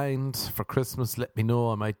books signed for Christmas, let me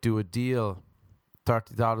know. I might do a deal.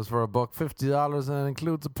 $30 for a book, $50, and it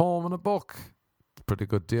includes a poem and a book. Pretty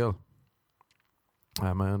good deal.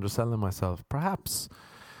 Am I underselling myself? Perhaps.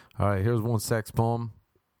 All right, here's one sex poem.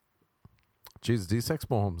 Jesus, these sex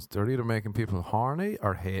poems, they're either making people horny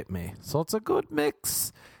or hate me. So it's a good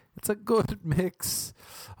mix. It's a good mix.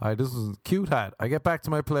 All right, this is Cute Hat. I get back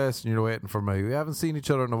to my place and you're waiting for me. We haven't seen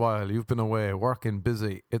each other in a while. You've been away, working,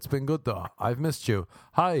 busy. It's been good though. I've missed you.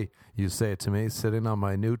 Hi, you say to me, sitting on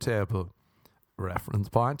my new table. Reference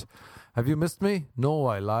point. Have you missed me? No,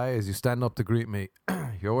 I lie as you stand up to greet me.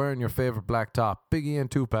 You're wearing your favourite black top, Biggie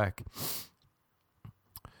and Tupac,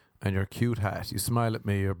 and your cute hat. You smile at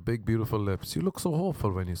me, your big beautiful lips. You look so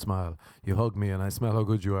hopeful when you smile. You hug me and I smell how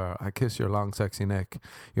good you are. I kiss your long sexy neck.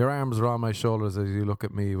 Your arms are on my shoulders as you look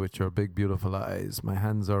at me with your big beautiful eyes. My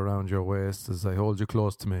hands are around your waist as I hold you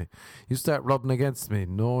close to me. You start rubbing against me,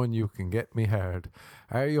 knowing you can get me hard.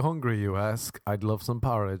 Are you hungry, you ask? I'd love some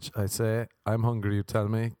porridge. I say, I'm hungry, you tell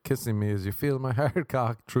me, kissing me as you feel my hard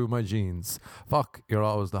cock through my jeans. Fuck, you're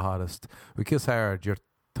always the hottest. We kiss hard, your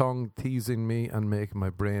tongue teasing me and making my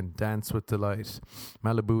brain dance with delight.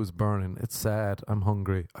 Malibu's burning. It's sad. I'm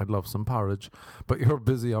hungry. I'd love some porridge. But you're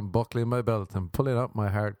busy unbuckling my belt and pulling up my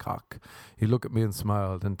hard cock. You look at me and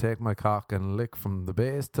smile, then take my cock and lick from the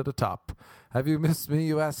base to the top. Have you missed me,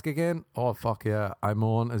 you ask again? Oh, fuck yeah. I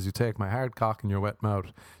moan as you take my hard cock in your wet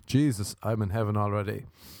mouth. Jesus, I'm in heaven already.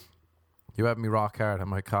 You have me rock hard and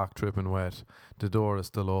my cock dripping wet. The door is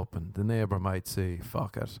still open. The neighbour might see.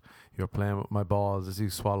 Fuck it. You're playing with my balls as you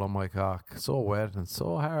swallow my cock. So wet and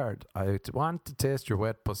so hard. I want to taste your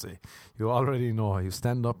wet pussy. You already know. You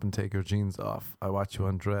stand up and take your jeans off. I watch you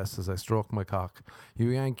undress as I stroke my cock. You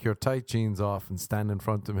yank your tight jeans off and stand in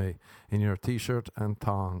front of me in your t-shirt and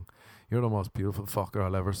thong. You're the most beautiful fucker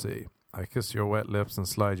I'll ever see. I kiss your wet lips and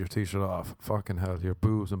slide your t-shirt off. Fucking hell, your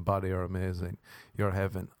boobs and body are amazing. You're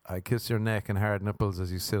heaven. I kiss your neck and hard nipples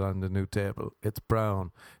as you sit on the new table. It's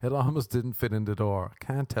brown. It almost didn't fit in the door.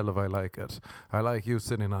 Can't tell if I like it. I like you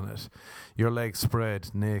sitting on it. Your legs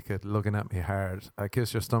spread, naked, looking at me hard. I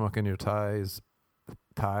kiss your stomach and your thighs,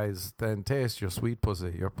 then taste your sweet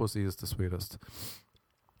pussy. Your pussy is the sweetest.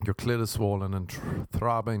 Your clit is swollen and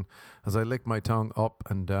throbbing as I lick my tongue up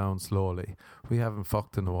and down slowly. We haven't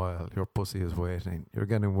fucked in a while. Your pussy is waiting. You're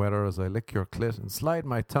getting wetter as I lick your clit and slide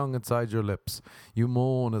my tongue inside your lips. You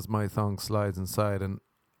moan as my tongue slides inside and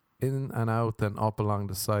in and out, then up along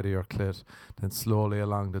the side of your clit, then slowly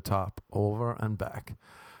along the top, over and back.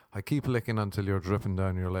 I keep licking until you're dripping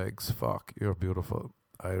down your legs. Fuck, you're beautiful.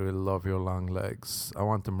 I really love your long legs. I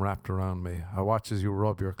want them wrapped around me. I watch as you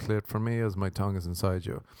rub your clit for me as my tongue is inside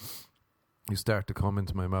you. You start to come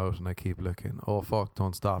into my mouth and I keep licking. Oh fuck,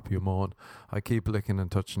 don't stop, you moan. I keep licking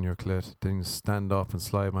and touching your clit. Then you stand up and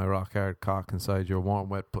slide my rock hard cock inside your warm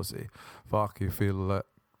wet pussy. Fuck, you feel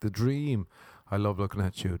the dream. I love looking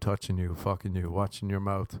at you, touching you, fucking you, watching your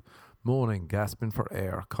mouth. Moaning, gasping for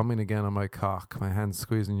air, coming again on my cock, my hands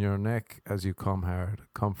squeezing your neck as you come hard.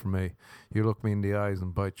 Come for me. You look me in the eyes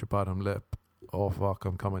and bite your bottom lip. Oh fuck,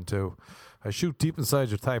 I'm coming too. I shoot deep inside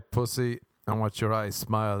your tight pussy and watch your eyes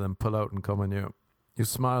smile and pull out and come on you. You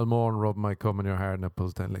smile more and rub my cum in your hard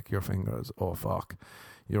nipples, then lick your fingers. Oh fuck,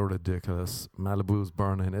 you're ridiculous. Malibu's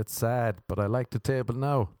burning. It's sad, but I like the table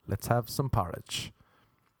now. Let's have some porridge.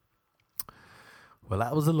 Well,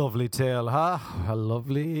 that was a lovely tale, huh? A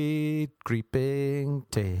lovely creeping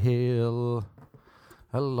tale.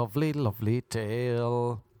 A lovely, lovely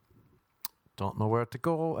tale. Don't know where to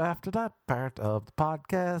go after that part of the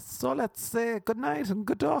podcast, so let's say good night and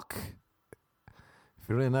good luck. If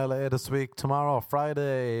you're in LA this week, tomorrow,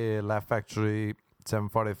 Friday, Laugh Factory,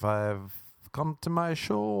 7:45, come to my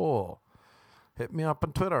show. Hit me up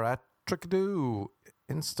on Twitter at Trickadoo,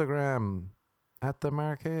 Instagram at the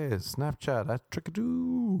Marquez, Snapchat at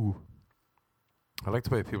Trickadoo. I like the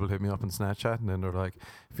way people hit me up on Snapchat and then they're like,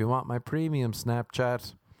 if you want my premium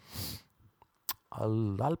Snapchat,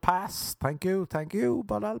 I'll pass. Thank you,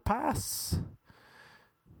 but I'll pass.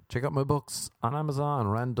 Check out my books on Amazon,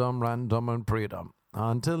 Random, and Freedom.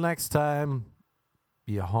 Until next time,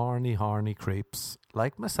 you horny creeps.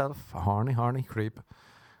 Like myself, a horny creep.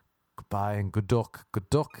 Goodbye and good duck.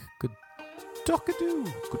 Duck-a-doo.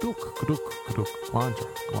 Good duck. Go on, sir.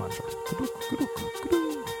 Good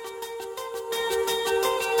duck.